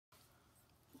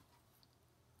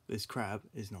This crab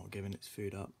is not giving its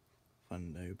food up for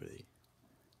nobody.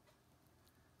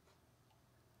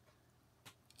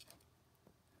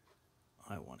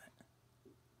 I want it.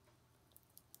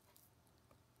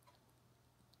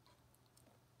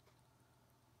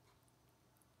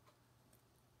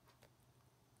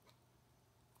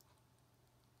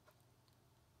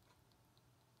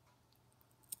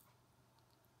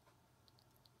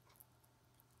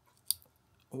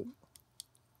 Oh.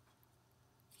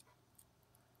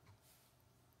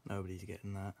 Nobody's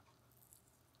getting that.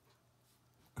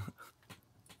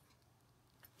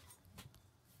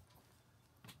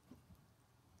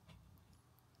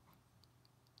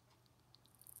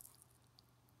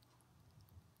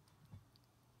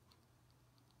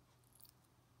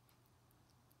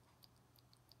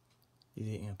 He's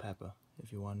eating a pepper,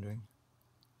 if you're wondering.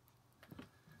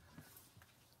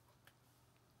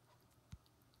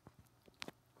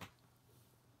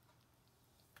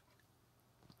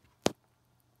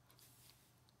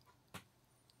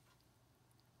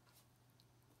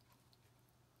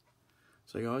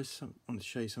 So guys, I wanted to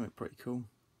show you something pretty cool.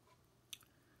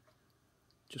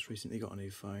 Just recently got a new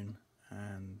phone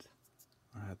and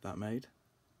I had that made.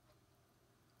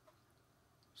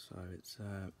 So it's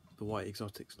the White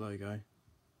Exotics logo,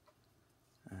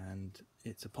 and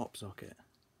it's a pop socket,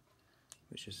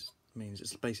 which just means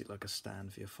it's basically like a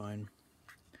stand for your phone.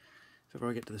 If ever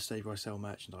I get to the stage where I sell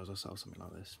merchandise, I'll sell something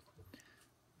like this.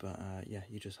 But yeah,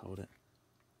 you just hold it.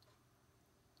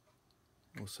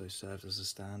 Also serves as a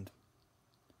stand.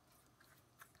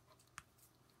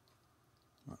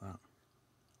 Like that.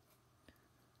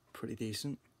 Pretty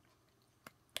decent.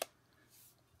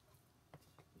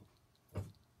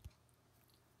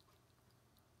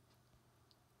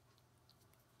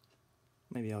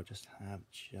 Maybe I'll just have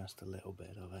just a little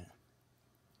bit of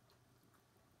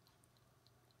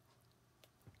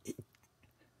it.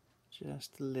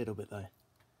 Just a little bit though.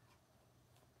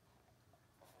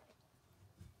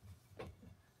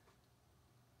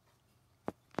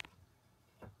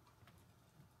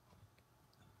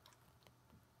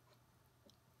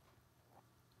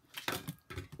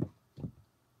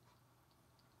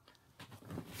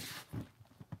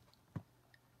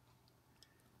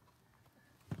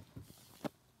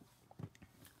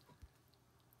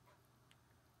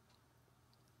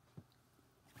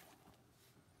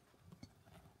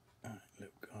 Alright,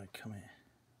 little guy, come here.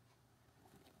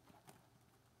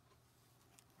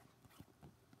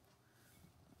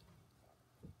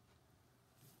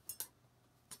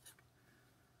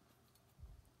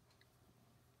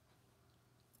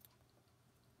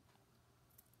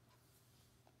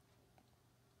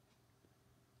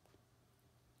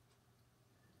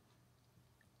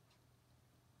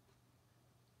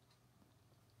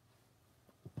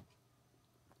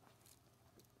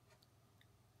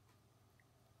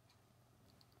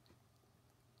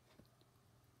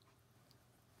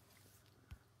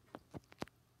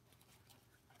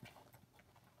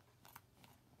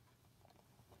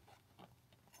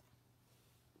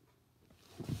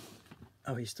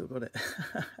 Oh, he's still got it.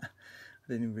 I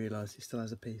didn't even realise he still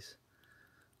has a piece.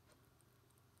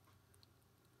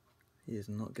 He is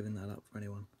not giving that up for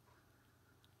anyone.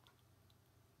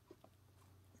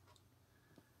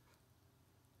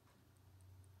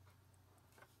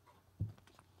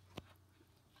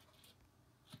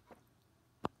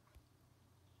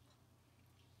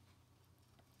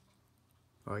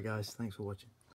 Alright guys, thanks for watching.